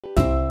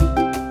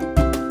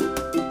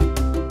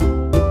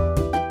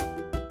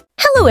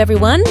Hello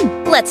everyone!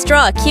 Let's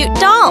draw a cute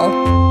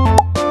doll!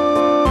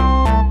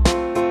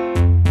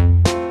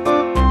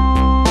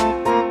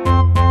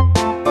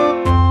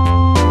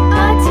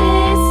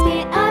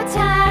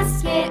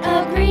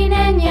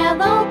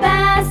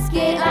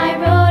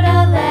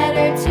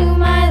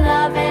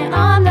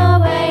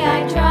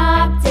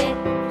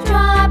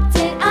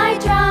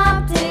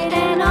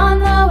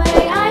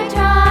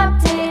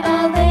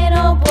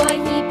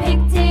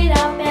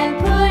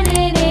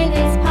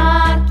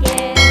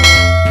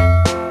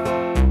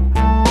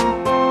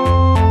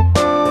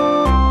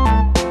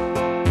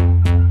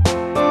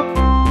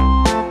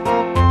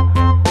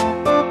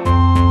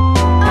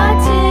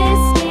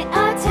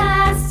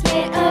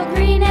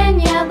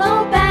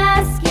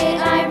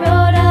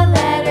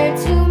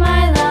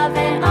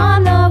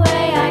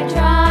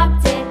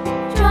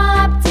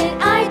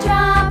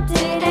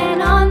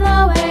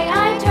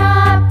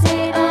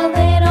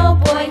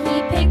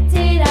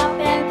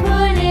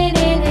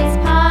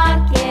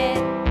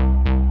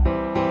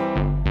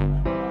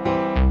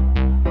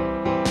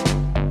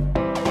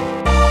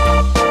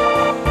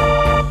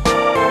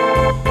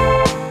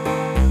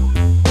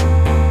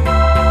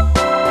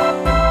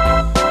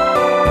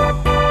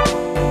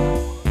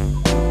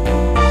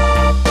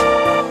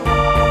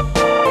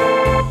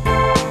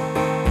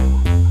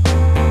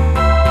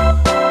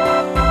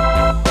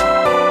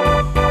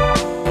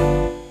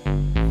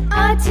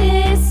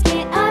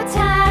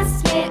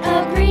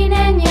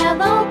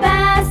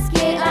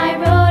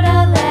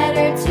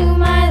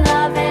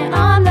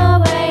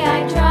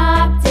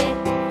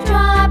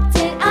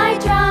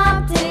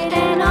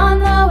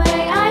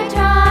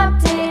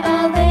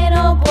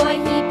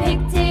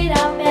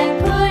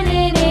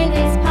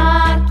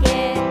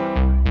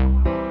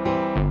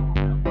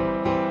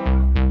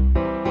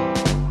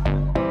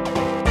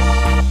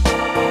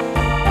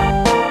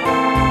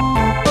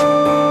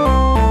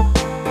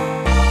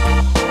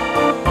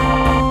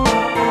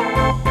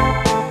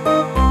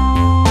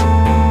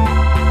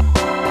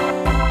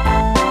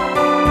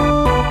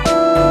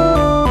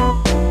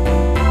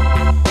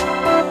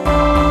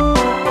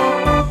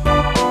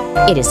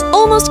 It is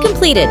almost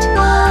completed.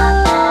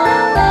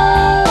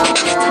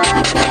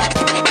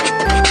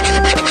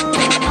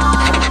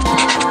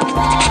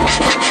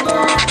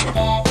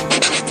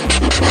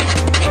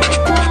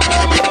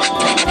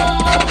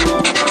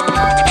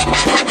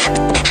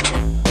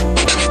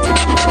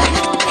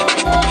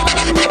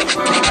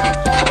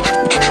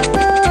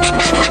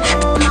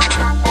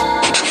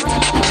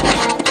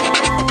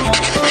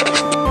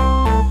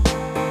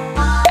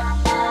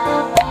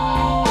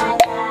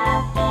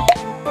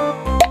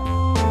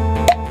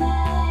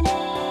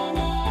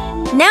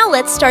 Now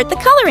let's start the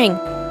coloring.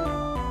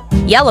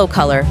 Yellow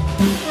color.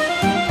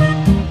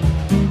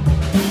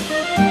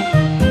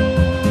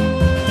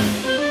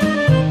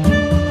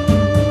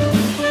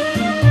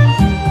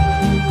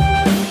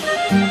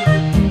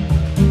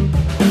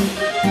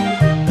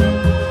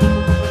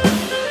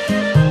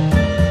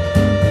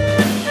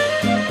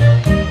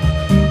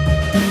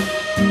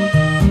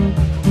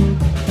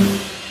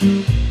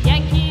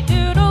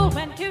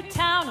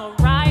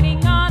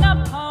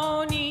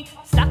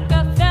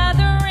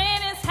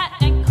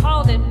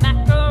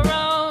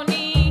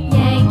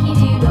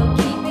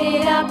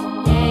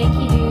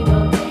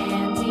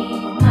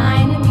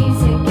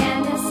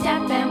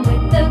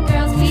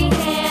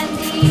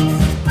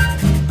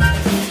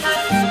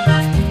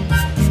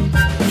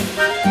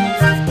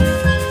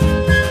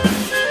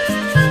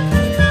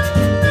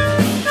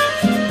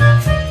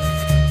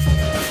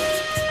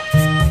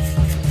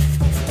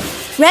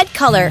 Red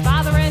color.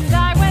 Father and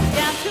I went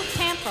down to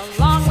camp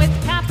along with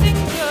Captain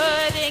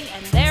Gooding,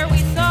 and there we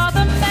saw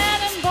the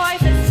men and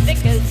boys as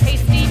thick as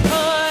hasty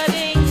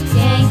pudding.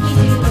 Yankee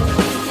Doodle,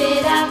 keep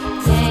it up,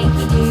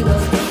 Yankee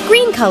Doodle.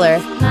 Green color.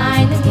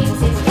 Mind the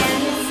music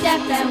and the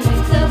step, and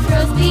with the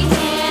girls be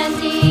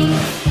handy.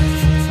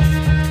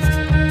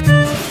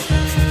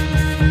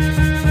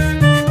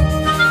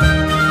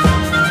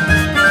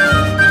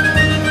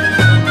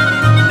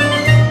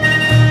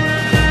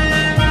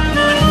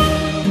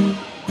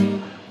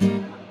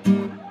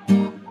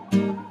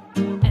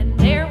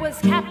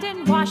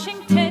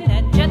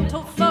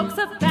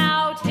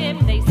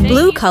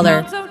 Blue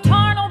color. So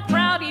tarnal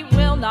proud he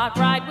will not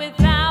ride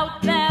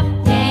without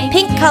them.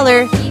 Pink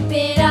color. Keep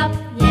it up,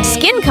 Yankee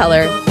Skin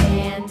color.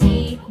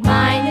 Handy.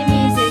 Mind the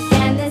music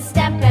and the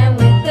step, and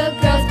with the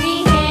girls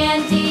be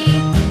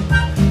handy.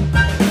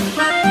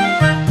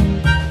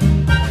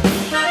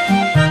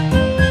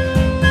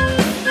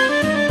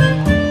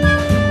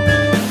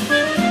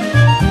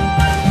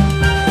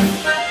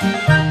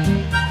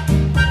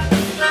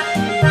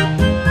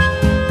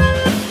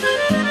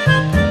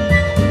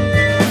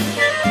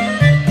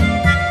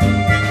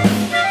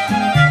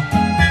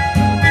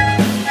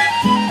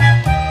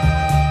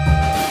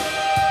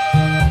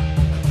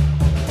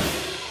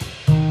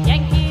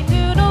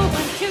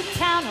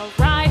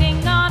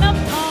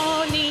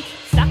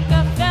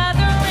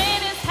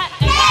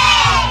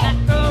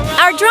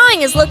 Our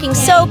drawing is looking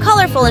so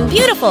colorful and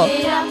beautiful.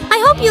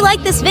 I hope you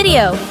like this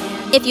video.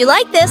 If you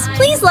like this,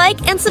 please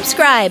like and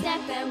subscribe.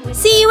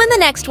 See you in the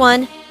next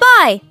one.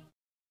 Bye!